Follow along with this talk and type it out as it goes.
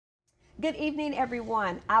Good evening,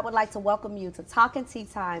 everyone. I would like to welcome you to Talking Tea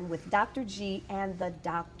Time with Dr. G and the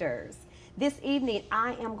Doctors. This evening,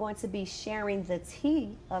 I am going to be sharing the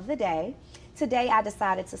tea of the day. Today, I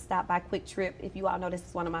decided to stop by Quick Trip. If you all know, this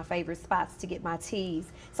is one of my favorite spots to get my teas.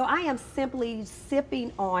 So I am simply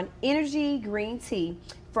sipping on energy green tea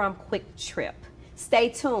from Quick Trip. Stay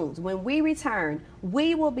tuned. When we return,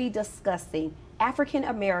 we will be discussing African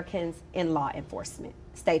Americans in law enforcement.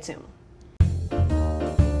 Stay tuned.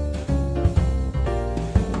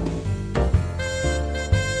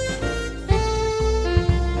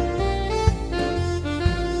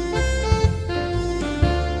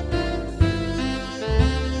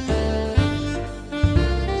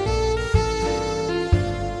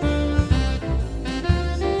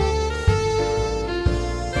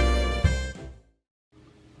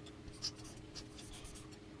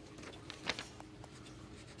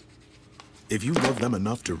 If you love them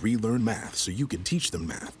enough to relearn math so you can teach them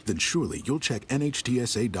math, then surely you'll check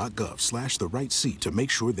nhtsa.gov/the right seat to make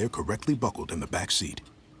sure they're correctly buckled in the back seat.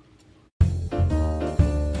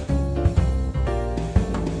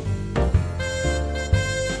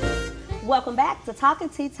 Welcome back to Talking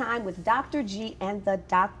Tea Time with Dr. G and the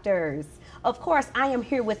Doctors. Of course, I am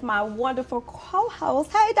here with my wonderful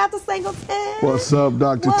co-host. Hey, Dr. Singleton. What's up,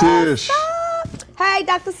 Dr. What's Tish? up? Hey,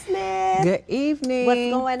 Dr. Smith. Good evening.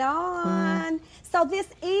 What's going on? So this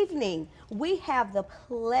evening, we have the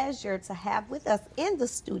pleasure to have with us in the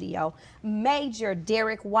studio Major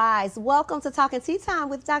Derek Wise. Welcome to Talking Tea Time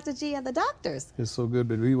with Dr. G and the Doctors. It's so good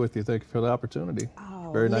to be with you. Thank you for the opportunity.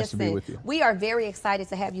 Oh, very nice to be with you. We are very excited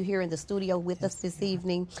to have you here in the studio with us this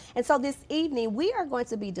evening. And so this evening, we are going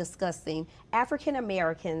to be discussing African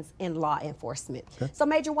Americans in law enforcement. Okay. So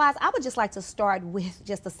Major Wise, I would just like to start with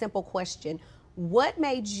just a simple question. What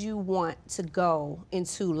made you want to go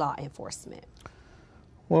into law enforcement?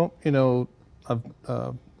 Well, you know, I've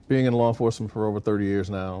being in law enforcement for over 30 years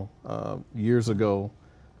now. Years ago,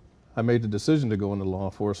 I made the decision to go into law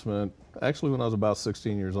enforcement actually when I was about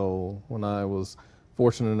 16 years old, when I was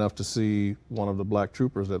fortunate enough to see one of the black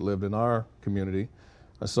troopers that lived in our community.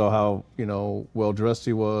 I saw how, you know, well dressed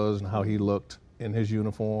he was and how he looked in his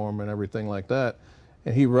uniform and everything like that.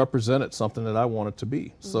 And he represented something that I wanted to be.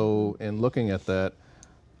 Mm-hmm. So in looking at that,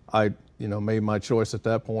 I, you know, made my choice at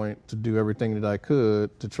that point to do everything that I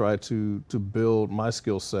could to try to build my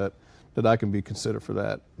skill set that I can be considered for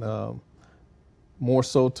that. More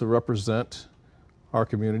so to represent our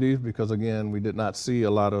communities, because again, we did not see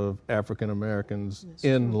a lot of African Americans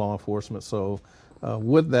in law enforcement. So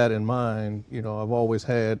with that in mind, you know, I've always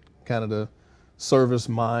had kind of the service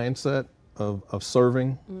mindset of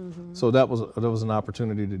serving. Mm-hmm. So that was an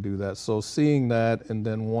opportunity to do that. So seeing that and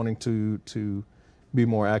then wanting to be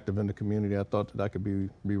more active in the community, I thought that I could be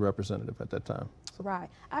representative at that time. Right.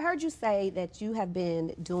 I heard you say that you have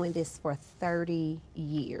been doing this for 30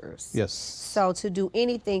 years. Yes. So to do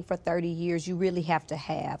anything for 30 years, you really have to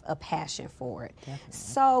have a passion for it. Definitely.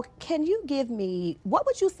 So can you give me, what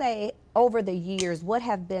would you say over the years, what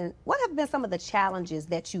have been some of the challenges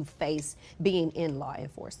that you faced being in law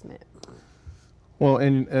enforcement? Well,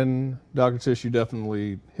 and Dr. Tish, you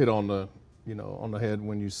definitely hit on the head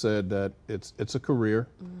when you said that it's a career.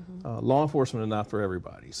 Mm-hmm. Law enforcement is not for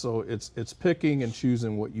everybody. So it's picking and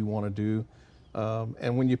choosing what you want to do.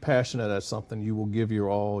 And when you're passionate at something, you will give your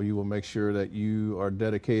all. You will make sure that you are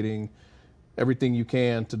dedicating everything you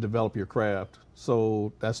can to develop your craft.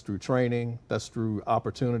 So that's through training, that's through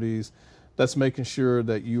opportunities, that's making sure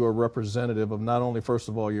that you are representative of not only, first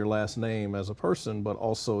of all, your last name as a person, but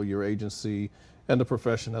also your agency and the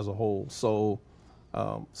profession as a whole. So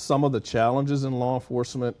some of the challenges in law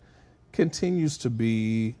enforcement continues to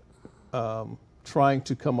be trying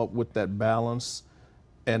to come up with that balance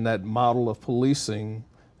and that model of policing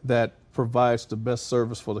that provides the best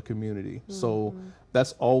service for the community. Mm-hmm. So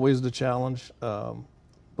that's always the challenge,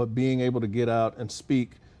 but being able to get out and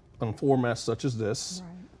speak on formats such as this,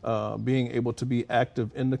 right. Being able to be active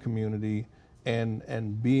in the community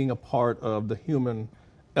and being a part of the human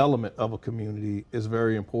element of a community is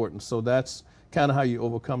very important. So that's kind of how you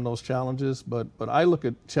overcome those challenges. But I look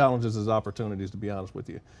at challenges as opportunities, to be honest with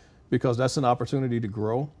you, because that's an opportunity to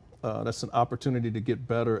grow. That's an opportunity to get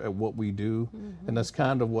better at what we do. Mm-hmm. And that's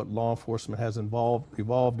kind of what law enforcement has evolved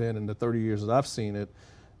in the 30 years that I've seen it,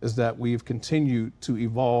 is that we've continued to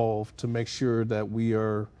evolve to make sure that we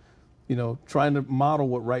are, you know, trying to model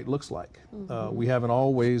what right looks like. Mm-hmm. We haven't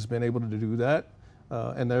always been able to do that.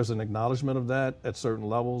 And there's an acknowledgement of that at certain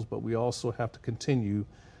levels, but we also have to continue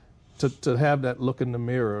to have that look in the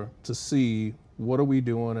mirror to see what are we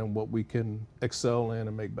doing and what we can excel in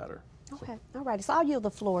and make better. Okay, all righty. So I'll yield the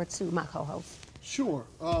floor to my co-host. Sure.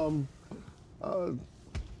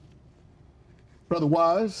 Brother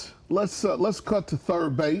Wise, let's cut to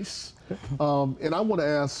third base, and I want to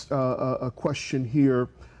ask a question here.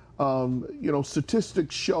 You know,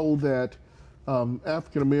 statistics show that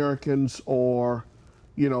African Americans are,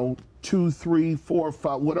 you know, 2, 3, 4,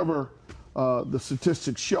 5, whatever the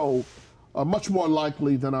statistics show, are much more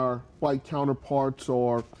likely than our white counterparts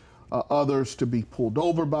or others to be pulled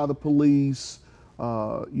over by the police,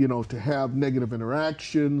 you know, to have negative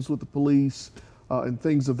interactions with the police and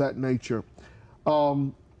things of that nature.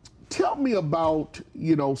 Tell me about,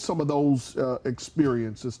 you know, some of those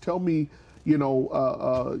experiences. Tell me, you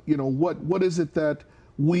know, what is it that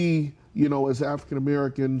we, you know, as African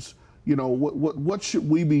Americans, you know, what should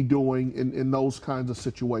we be doing in those kinds of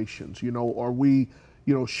situations? You know, are we,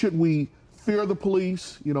 you know, should we fear the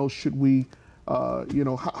police? You know, should we, you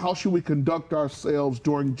know, how should we conduct ourselves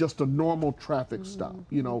during just a normal traffic stop?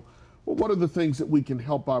 You know, what are the things that we can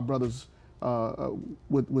help our brothers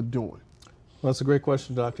with doing? Well, that's a great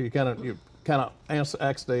question, Doctor. You kind of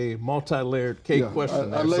asked a multi-layered cake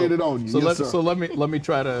question. I laid it on you. So let me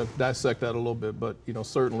try to dissect that a little bit. But you know,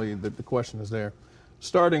 certainly the question is there.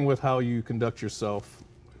 Starting with how you conduct yourself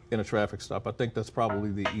in a traffic stop, I think that's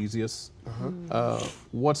probably the easiest.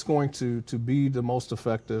 What's going to be the most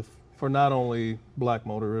effective for not only black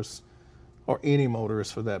motorists or any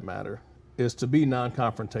motorist for that matter is to be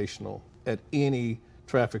non-confrontational at any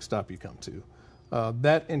traffic stop you come to.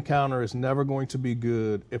 That encounter is never going to be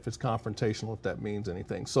good if it's confrontational, if that means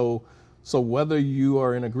anything. So whether you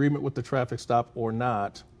are in agreement with the traffic stop or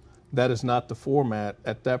not, that is not the format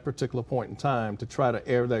at that particular point in time to try to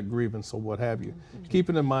air that grievance or what have you.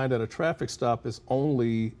 Keeping in mind that a traffic stop is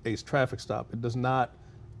only a traffic stop. It does not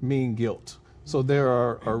mean guilt. So there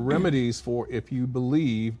are remedies for if you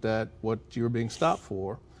believe that what you're being stopped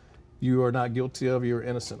for, you are not guilty of, you're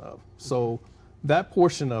innocent of. So that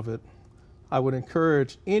portion of it, I would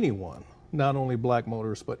encourage anyone, not only black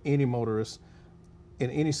motorists, but any motorist in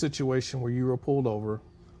any situation where you are pull over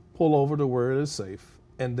to where it is safe,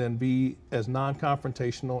 and then be as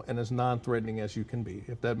non-confrontational and as non-threatening as you can be,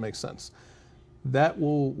 if that makes sense. That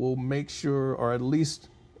will make sure, or at least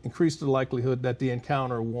increase the likelihood that the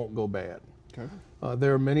encounter won't go bad. Okay.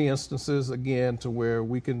 There are many instances, again, to where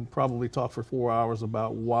we can probably talk for 4 hours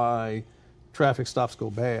about why traffic stops go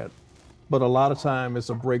bad. But a lot of time it's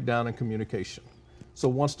a breakdown in communication. So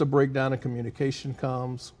once the breakdown in communication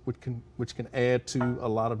comes, which can add to a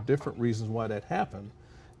lot of different reasons why that happened,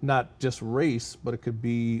 not just race, but it could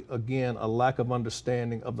be, again, a lack of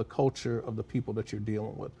understanding of the culture of the people that you're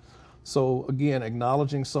dealing with. So again,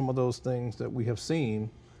 acknowledging some of those things that we have seen,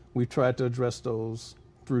 we've tried to address those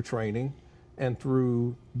through training and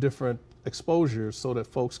through different exposures so that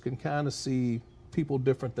folks can kind of see people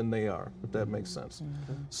different than they are, if that makes sense.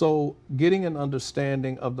 So getting an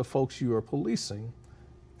understanding of the folks you are policing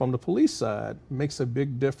from the police side makes a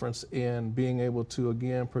big difference in being able to,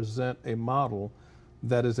 again, present a model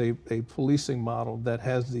that is a policing model that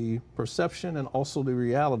has the perception and also the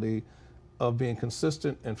reality of being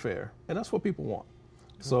consistent and fair. And that's what people want.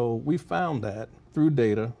 So we found that through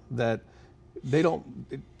data that they don't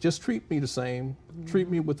just treat me the same, treat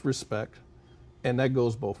me with respect, and that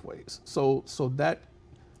goes both ways. So that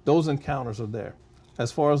those encounters are there.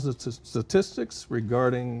 As far as the statistics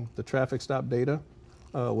regarding the traffic stop data,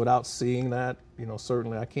 without seeing that, you know,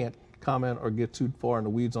 certainly I can't comment or get too far in the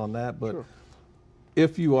weeds on that, but sure.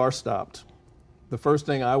 If you are stopped, the first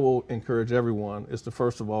thing I will encourage everyone is to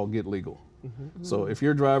first of all get legal. So if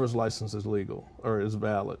your driver's license is legal or is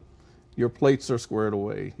valid, your plates are squared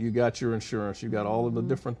away, you got your insurance, you got all of the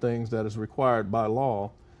different things that is required by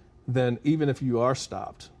law, then even if you are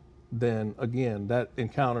stopped, then again, that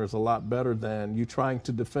encounter is a lot better than you trying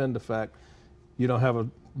to defend the fact you don't have a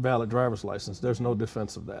valid driver's license. There's no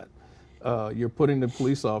defense of that. You're putting the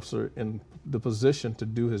police officer in the position to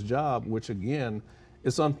do his job, which again,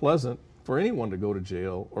 it's unpleasant for anyone to go to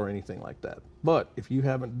jail or anything like that. But if you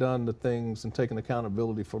haven't done the things and taken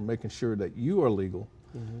accountability for making sure that you are legal,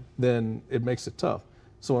 then it makes it tough.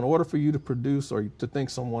 So in order for you to produce or to think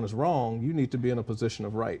someone is wrong, you need to be in a position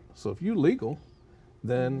of right. So if you're legal,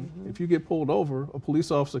 then if you get pulled over, a police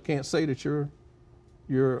officer can't say that your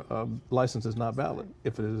license is not valid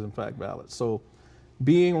if it is in fact valid. So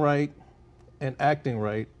being right and acting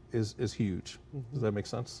right is huge. Does that make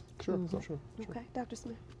sense? Sure, sure. Okay, Dr.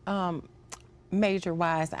 Smith. Major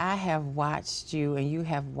Wise, I have watched you and you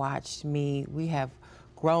have watched me. We have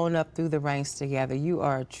grown up through the ranks together. You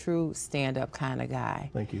are a true stand-up kind of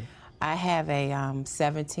guy. Thank you. I have a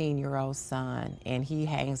 17-year-old son, and he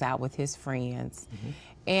hangs out with his friends.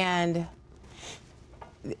 And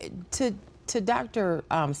to Dr.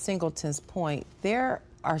 Singleton's point, there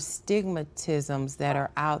are stigmatisms that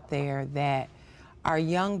are out there that our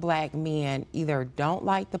young black men either don't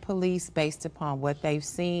like the police based upon what they've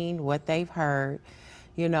seen, what they've heard.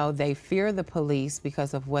 You know, they fear the police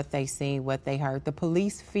because of what they've seen, what they heard. The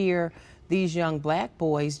police fear these young black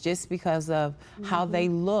boys just because of how they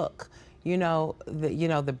look. You know,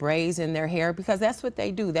 the braids in their hair, because that's what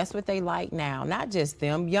they do. That's what they like now. Not just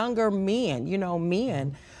them, younger men,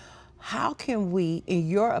 men. How can we, in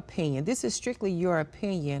your opinion, this is strictly your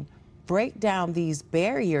opinion, break down these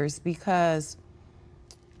barriers? Because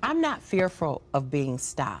I'm not fearful of being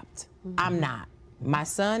stopped. I'm not. My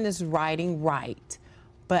son is riding right,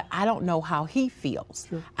 but I don't know how he feels.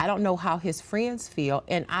 Sure. I don't know how his friends feel,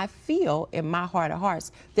 and I feel in my heart of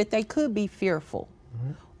hearts that they could be fearful.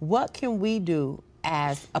 What can we do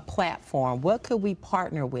as a platform? What could we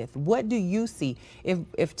partner with? What do you see?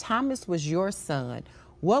 If Thomas was your son,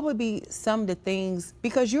 what would be some of the things,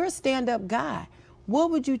 because you're a stand-up guy, what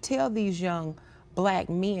would you tell these young black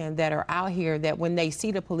men that are out here that when they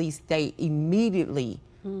see the police, they immediately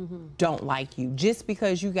don't like you just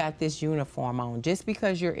because you got this uniform on, just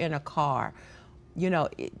because you're in a car,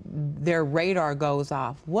 their radar goes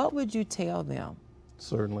off? What would you tell them?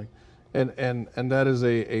 Certainly. And that is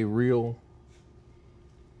a real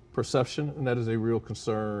perception, and that is a real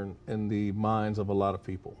concern in the minds of a lot of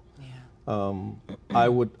people. Yeah. I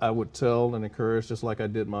would tell and encourage, just like I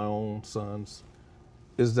did my own sons,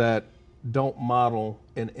 is that don't model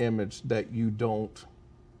an image that you don't,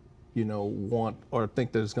 want or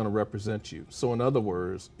think that it's going to represent you. So in other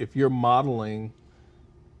words, if you're modeling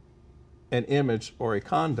an image or a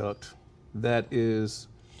conduct that is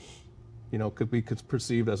could be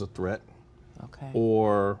perceived as a threat,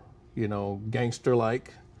 or,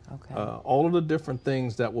 gangster-like, all of the different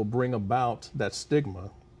things that will bring about that stigma,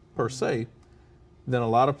 per se, then a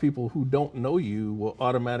lot of people who don't know you will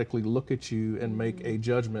automatically look at you and make a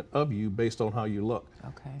judgment of you based on how you look.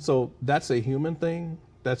 So that's a human thing.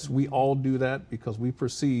 We all do that because we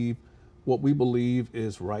perceive what we believe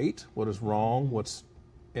is right, what is wrong, what's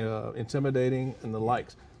intimidating, and the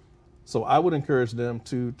likes. So I would encourage them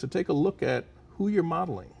to take a look at who you're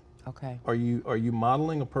modeling. Are you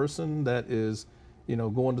modeling a person that is,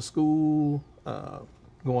 going to school,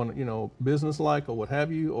 going, business-like or what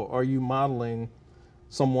have you, or are you modeling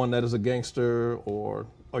someone that is a gangster, or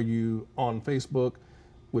are you on Facebook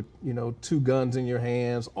with, 2 guns in your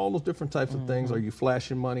hands, all those different types of things? Are you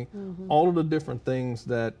flashing money? All of the different things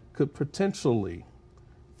that could potentially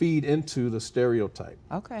feed into the stereotype.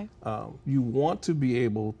 You want to be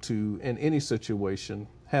able to, in any situation,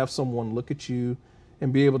 have someone look at you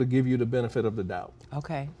and be able to give you the benefit of the doubt.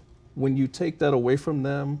 When you take that away from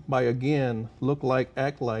them by, again, look like,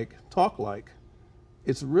 act like, talk like,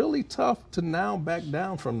 it's really tough to now back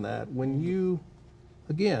down from that when you,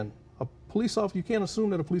 again, a police officer, you can't assume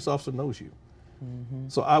that a police officer knows you.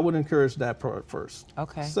 So I would encourage that part first.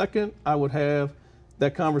 Second, I would have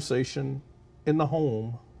that conversation in the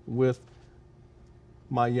home with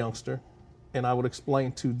my youngster, and I would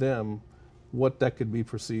explain to them what that could be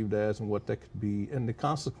perceived as and what that could be and the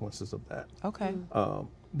consequences of that.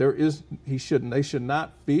 They should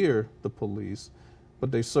not fear the police,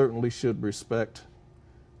 but they certainly should respect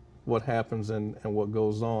what happens and what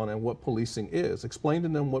goes on and what policing is. Explain to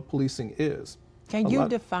them what policing is. Can you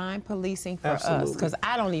define policing for us? Because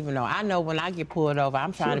I don't even know. I know when I get pulled over,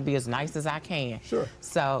 I'm trying to be as nice as I can.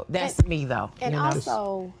 So that's me, though. And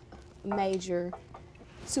also, Major,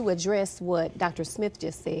 to address what Dr. Smith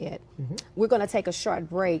just said, we're going to take a short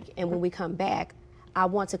break, and when we come back, I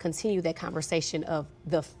want to continue that conversation of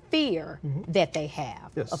the fear that they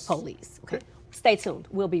have of police. Stay tuned.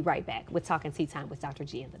 We'll be right back with Talking Tea Time with Dr.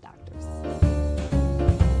 G and the Doctors.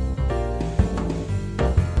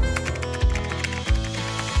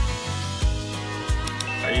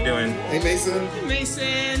 How you doing? Hey, Mason. Hey,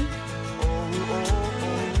 Mason.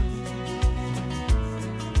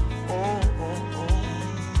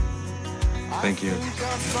 Thank you.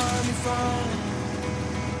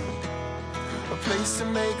 A place to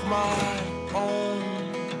make my own.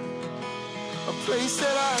 A place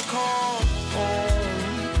that I call home.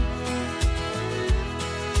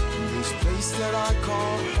 This place that I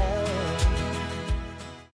call home.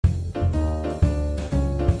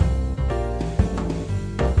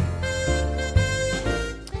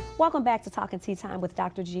 Welcome back to Talking Tea Time with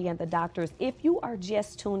Dr. G and the Doctors. If you are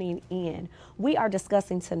just tuning in, we are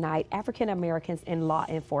discussing tonight African Americans in law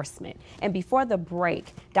enforcement. And before the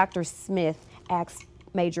break, Dr. Smith asked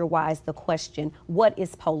Major Wise the question, what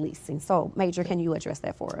is policing? So, Major, can you address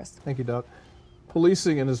that for us? Thank you, Doc.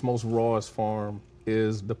 Policing in its most rawest form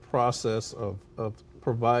is the process of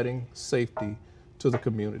providing safety to the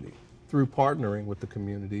community through partnering with the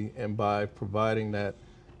community and by providing that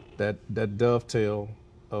that dovetail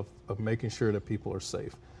of making sure that people are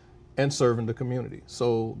safe and serving the community.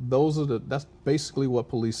 So that's basically what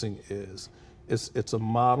policing is. It's a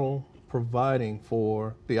model providing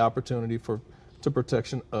for the opportunity to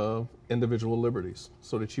protection of individual liberties,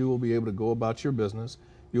 so that you will be able to go about your business.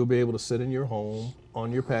 You'll be able to sit in your home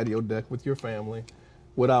on your patio deck with your family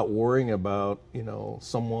without worrying about,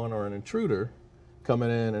 someone or an intruder coming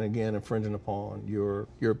in and again infringing upon your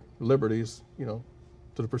liberties,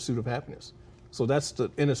 to the pursuit of happiness. So that's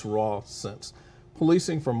in its raw sense.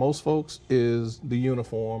 Policing for most folks is the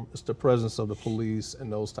uniform, it's the presence of the police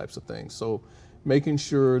and those types of things. So making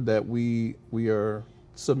sure that we are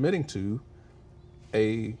submitting to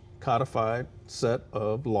a codified set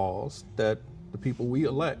of laws that the people we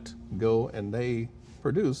elect go and they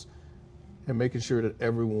produce, and making sure that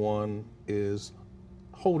everyone is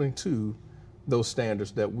holding to those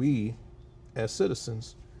standards that we as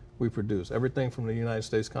citizens we produce. Everything from the United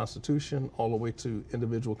States Constitution all the way to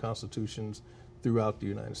individual constitutions throughout the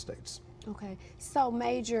United States. Okay, so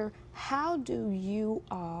Major, how do you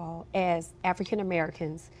all, as African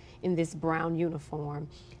Americans in this brown uniform,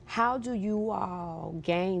 how do you all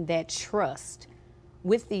gain that trust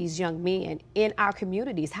with these young men in our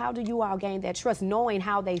communities? How do you all gain that trust, knowing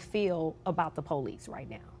how they feel about the police right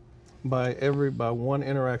now? By one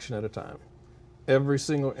interaction at a time. Every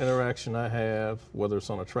single interaction I have, whether it's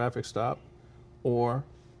on a traffic stop or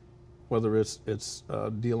whether it's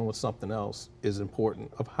dealing with something else, is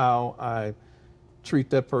important, of how I treat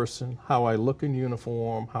that person, how I look in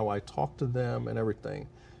uniform, how I talk to them and everything.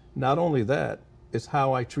 Not only that, it's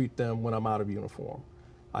how I treat them when I'm out of uniform.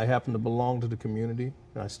 I happen to belong to the community,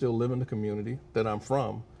 and I still live in the community that I'm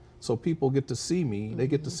from. So people get to see me, they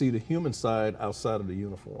get to see the human side outside of the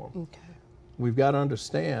uniform. Okay. We've got to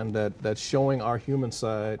understand that showing our human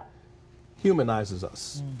side humanizes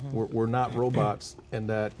us. We're not robots, and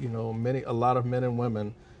that a lot of men and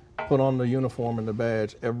women put on the uniform and the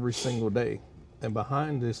badge every single day, and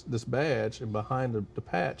behind this badge and behind the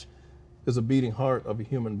patch is a beating heart of a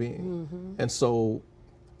human being. And so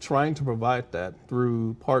trying to provide that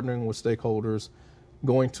through partnering with stakeholders,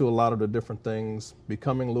 going to a lot of the different things,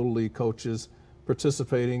 becoming Little League coaches,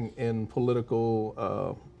 participating in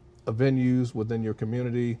political venues within your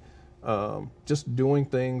community, just doing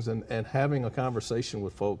things and having a conversation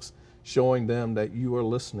with folks, showing them that you are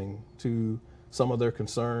listening to some of their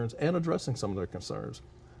concerns and addressing some of their concerns.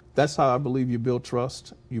 That's how I believe you build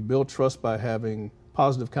trust. You build trust by having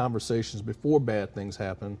positive conversations before bad things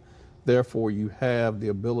happen. Therefore, you have the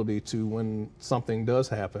ability to, when something does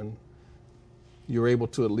happen, you're able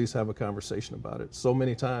to at least have a conversation about it. So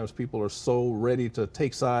many times people are so ready to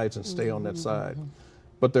take sides and stay on that side.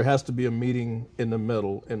 But there has to be a meeting in the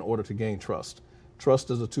middle in order to gain trust.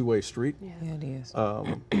 Trust is a two-way street. Yeah, it is.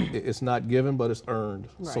 It's not given, but it's earned.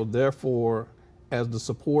 Right. So therefore, as the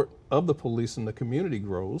support of the police in the community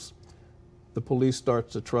grows, the police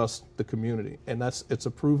start to trust the community. And it's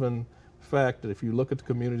a proven fact that if you look at the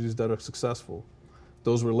communities that are successful,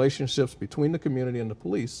 those relationships between the community and the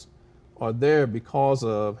police are there because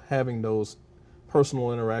of having those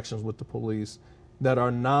personal interactions with the police that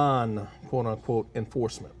are non-quote-unquote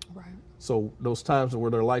enforcement. Right. So those times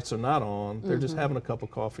where their lights are not on, they're just having a cup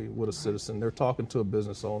of coffee with a citizen. They're talking to a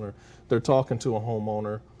business owner. They're talking to a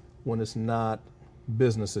homeowner when it's not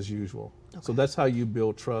business as usual. Okay. So that's how you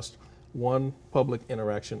build trust, one public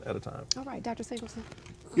interaction at a time. All right, Dr. Singleton.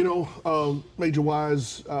 Major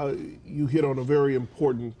Wise, you hit on a very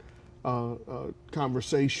important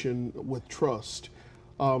conversation with trust.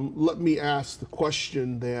 Let me ask the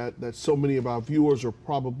question that so many of our viewers are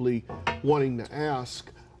probably wanting to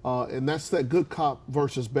ask, and that's that good cop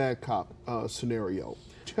versus bad cop scenario.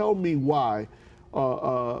 Tell me why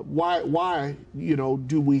do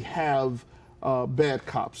we have bad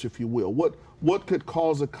cops, if you will? What could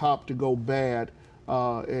cause a cop to go bad,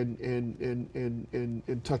 and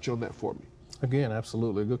touch on that for me? Again,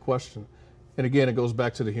 absolutely, good question. And again, it goes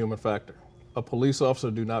back to the human factor. A police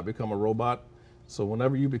officer do not become a robot. So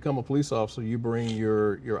whenever you become a police officer, you bring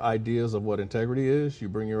your ideas of what integrity is, you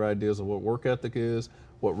bring your ideas of what work ethic is,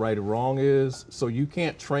 what right and wrong is. So you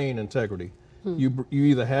can't train integrity. You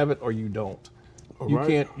either have it or you don't.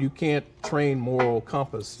 You can't train moral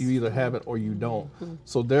compass. You either have it or you don't.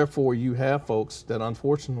 So therefore, you have folks that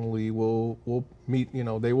unfortunately will meet.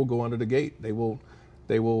 They will go under the gate. They will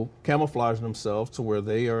camouflage themselves to where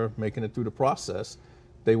they are making it through the process.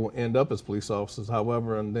 They will end up as police officers.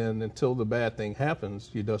 However, and then until the bad thing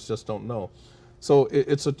happens, you just don't know. So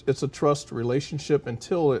it's a trust relationship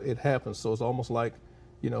until it happens. So it's almost like,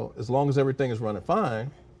 as long as everything is running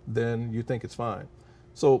fine, then you think it's fine.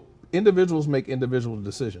 So individuals make individual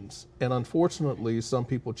decisions, and unfortunately, some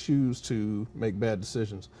people choose to make bad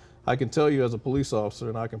decisions. I can tell you as a police officer,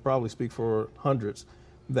 and I can probably speak for hundreds,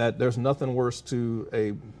 that there's nothing worse to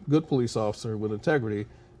a good police officer with integrity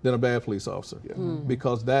than a bad police officer,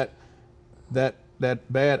 because that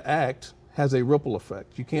bad act has a ripple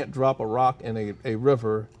effect. You can't drop a rock in a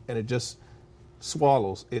river and it just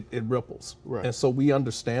swallows, it ripples. Right. And so we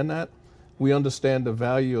understand that. We understand the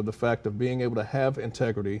value of the fact of being able to have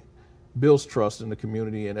integrity builds trust in the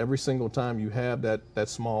community, and every single time you have that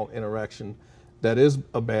small interaction that is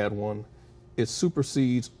a bad one, it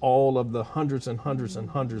supersedes all of the hundreds and hundreds and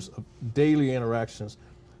hundreds of daily interactions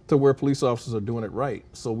to where police officers are doing it right.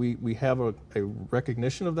 So we have a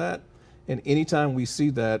recognition of that, and anytime we see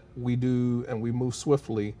that, we do, and we move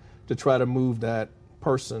swiftly to try to move that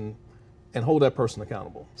person and hold that person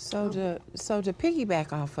accountable. So to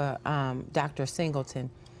piggyback off of Dr. Singleton,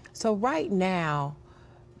 so right now,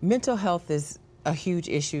 mental health is a huge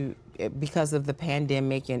issue because of the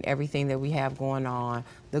pandemic and everything that we have going on,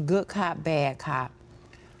 the good cop, bad cop.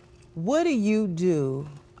 What do you do,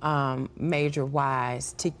 Major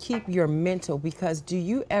Wise, to keep your mental, because do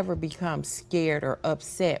you ever become scared or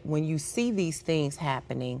upset when you see these things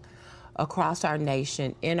happening across our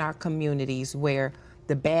nation, in our communities, where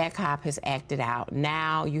the bad cop has acted out?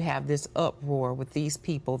 Now you have this uproar with these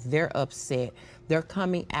people, they're upset, they're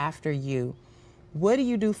coming after you. What do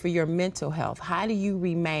you do for your mental health? How do you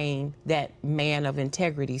remain that man of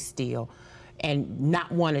integrity still and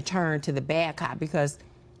not want to turn to the bad cop? Because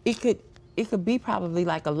it could be probably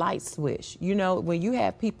like a light switch. You know, when you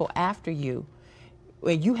have people after you,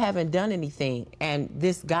 when you haven't done anything, and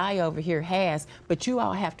this guy over here has, but you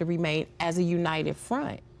all have to remain as a united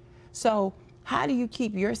front. So how do you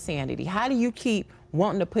keep your sanity? How do you keep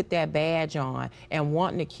wanting to put that badge on and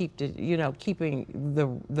wanting to keep the, keeping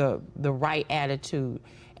the right attitude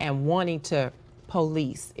and wanting to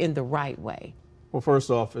police in the right way? Well, first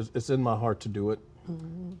off, it's in my heart to do it.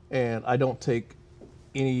 And I don't take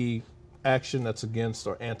any action that's against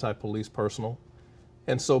or anti-police personal.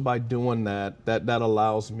 And so by doing that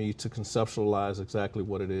allows me to conceptualize exactly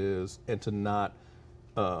what it is and to not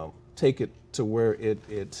take it to where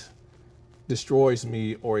it destroys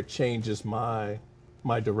me or it changes my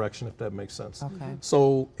direction, if that makes sense. Okay.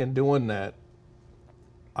 So in doing that,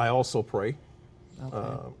 I also pray.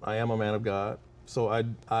 Okay. I am a man of God. So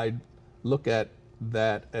I look at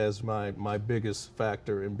that as my biggest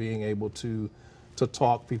factor in being able to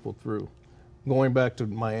talk people through. Going back to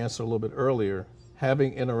my answer a little bit earlier,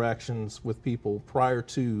 having interactions with people prior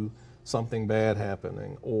to something bad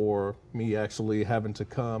happening or me actually having to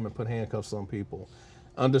come and put handcuffs on people,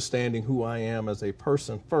 understanding who I am as a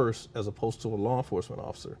person first as opposed to a law enforcement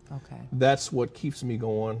officer. Okay. That's what keeps me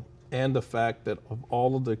going, and the fact that of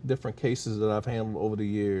all of the different cases that I've handled over the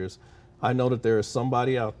years, I know that there is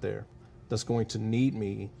somebody out there that's going to need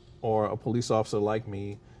me or a police officer like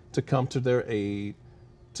me to come to their aid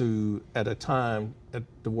at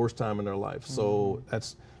the worst time in their life. Mm-hmm. So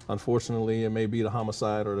that's, unfortunately, it may be the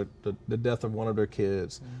homicide or the death of one of their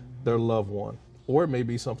kids, their loved one. Or it may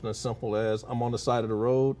be something as simple as I'm on the side of the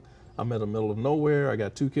road, I'm in the middle of nowhere, I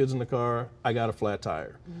got 2 kids in the car, I got a flat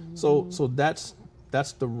tire. So that's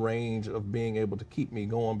the range of being able to keep me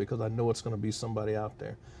going, because I know it's going to be somebody out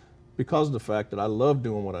there. Because of the fact that I love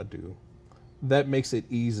doing what I do, that makes it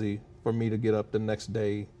easy for me to get up the next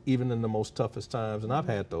day, even in the most toughest times, and I've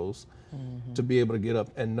had those, to be able to get up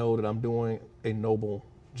and know that I'm doing a noble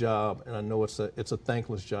job, and I know it's a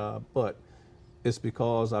thankless job, but it's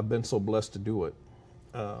because I've been so blessed to do it.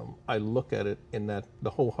 I look at it in the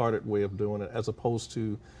wholehearted way of doing it, as opposed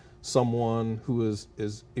to someone who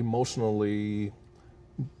is emotionally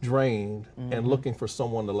drained and looking for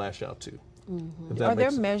someone to lash out to. Are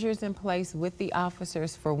there measures in place with the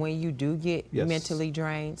officers for when you do get mentally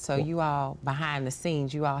drained? So you all, behind the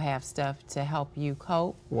scenes, you all have stuff to help you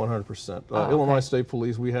cope? 100%. Illinois State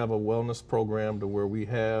Police, we have a wellness program to where we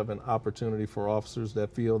have an opportunity for officers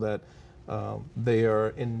that feel that they are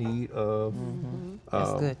in need of,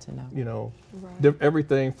 That's good to know.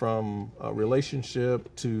 Everything from a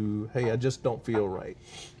relationship to, hey, I just don't feel right.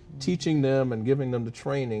 Teaching them and giving them the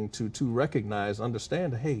training to recognize,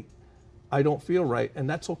 understand, hey, I don't feel right, and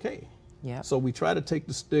that's okay. Yep. So we try to take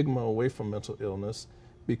the stigma away from mental illness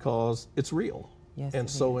because it's real. Yes, and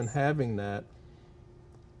so in having that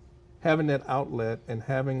outlet and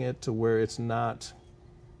having it to where it's not,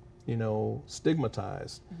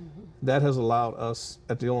 stigmatized, that has allowed us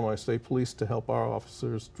at the Illinois State Police to help our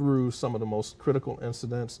officers through some of the most critical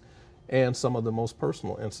incidents and some of the most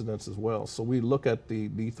personal incidents as well. So we look at the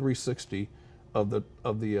 360 of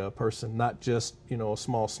the person, not just a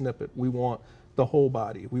small snippet. We want the whole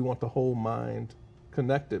body. We want the whole mind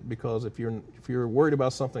connected, because if you're worried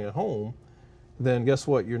about something at home, then guess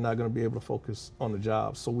what? You're not going to be able to focus on the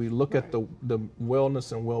job. So we look at the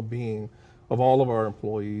wellness and well-being of all of our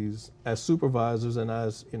employees as supervisors, and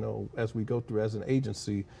as as we go through as an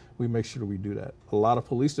agency, we make sure we do that. A lot of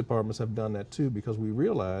police departments have done that too, because we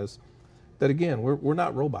realize that, again, we're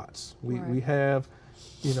not robots. We have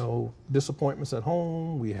disappointments at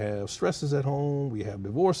home, we have stresses at home, we have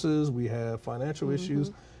divorces, we have financial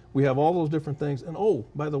issues, we have all those different things. And oh,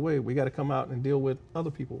 by the way, we got to come out and deal with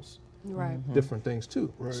other people's different things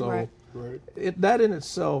too. So that in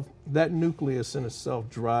itself, that nucleus in itself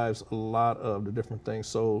drives a lot of the different things.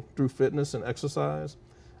 So through fitness and exercise,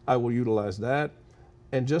 I will utilize that.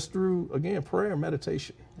 And just through, again, prayer and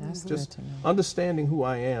meditation. That's just good to know. understanding who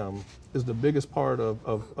I am is the biggest part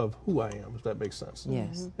of who I am, if that makes sense.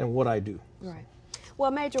 Yes. And what I do. Right. Well,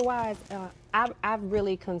 Major Wise, I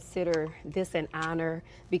really consider this an honor,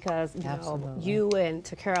 because you and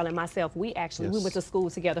Carol and myself, we went to school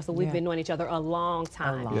together, so we've been knowing each other a long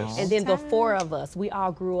time. And then the four of us, we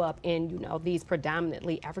all grew up in these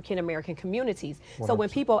predominantly African American communities. 100%. So when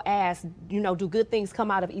people ask, do good things come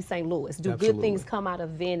out of East St. Louis? Do good things come out of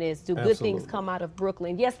Venice? Do good things come out of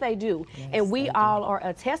Brooklyn? Yes, they do. Yes, and we all are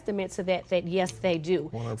a testament to that yes, they do.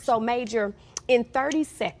 100%. So Major, in 30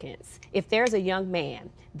 seconds, if there's a young man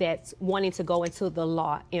that's wanting to go into the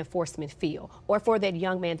law enforcement field, or for that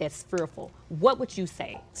young man that's fearful, what would you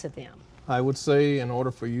say to them? I would say, in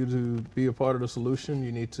order for you to be a part of the solution,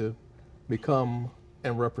 you need to become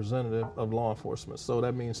a representative of law enforcement. So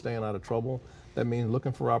that means staying out of trouble. That means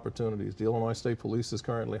looking for opportunities. The Illinois State Police is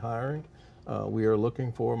currently hiring. We are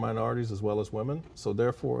looking for minorities as well as women. So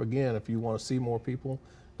therefore, again, if you want to see more people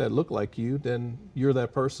that look like you, then you're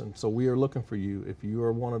that person. So we are looking for you. If you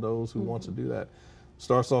are one of those who wants to do that,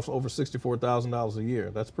 starts off over $64,000 a year.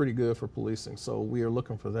 That's pretty good for policing. So we are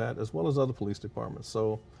looking for that, as well as other police departments.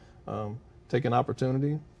 So take an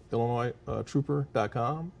opportunity,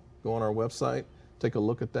 IllinoisTrooper.com, go on our website, take a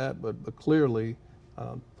look at that. But clearly,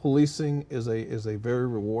 policing is a very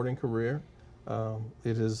rewarding career.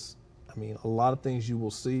 It is, a lot of things you will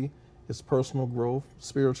see. It's personal growth,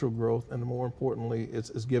 spiritual growth, and more importantly,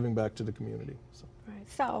 it's giving back to the community. So.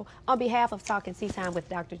 Right. So on behalf of Talking Tea Time with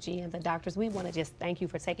Dr. G and the Doctors, we want to just thank you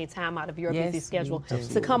for taking time out of your busy schedule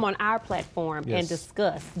to come on our platform and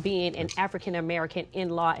discuss being an African American in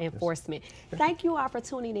law enforcement. Thank you all for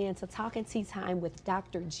tuning in to Talking Tea Time with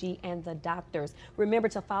Dr. G and the Doctors. Remember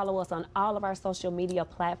to follow us on all of our social media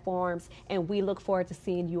platforms, and we look forward to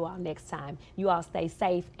seeing you all next time. You all stay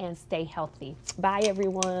safe and stay healthy. Bye,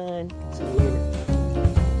 everyone. See you later.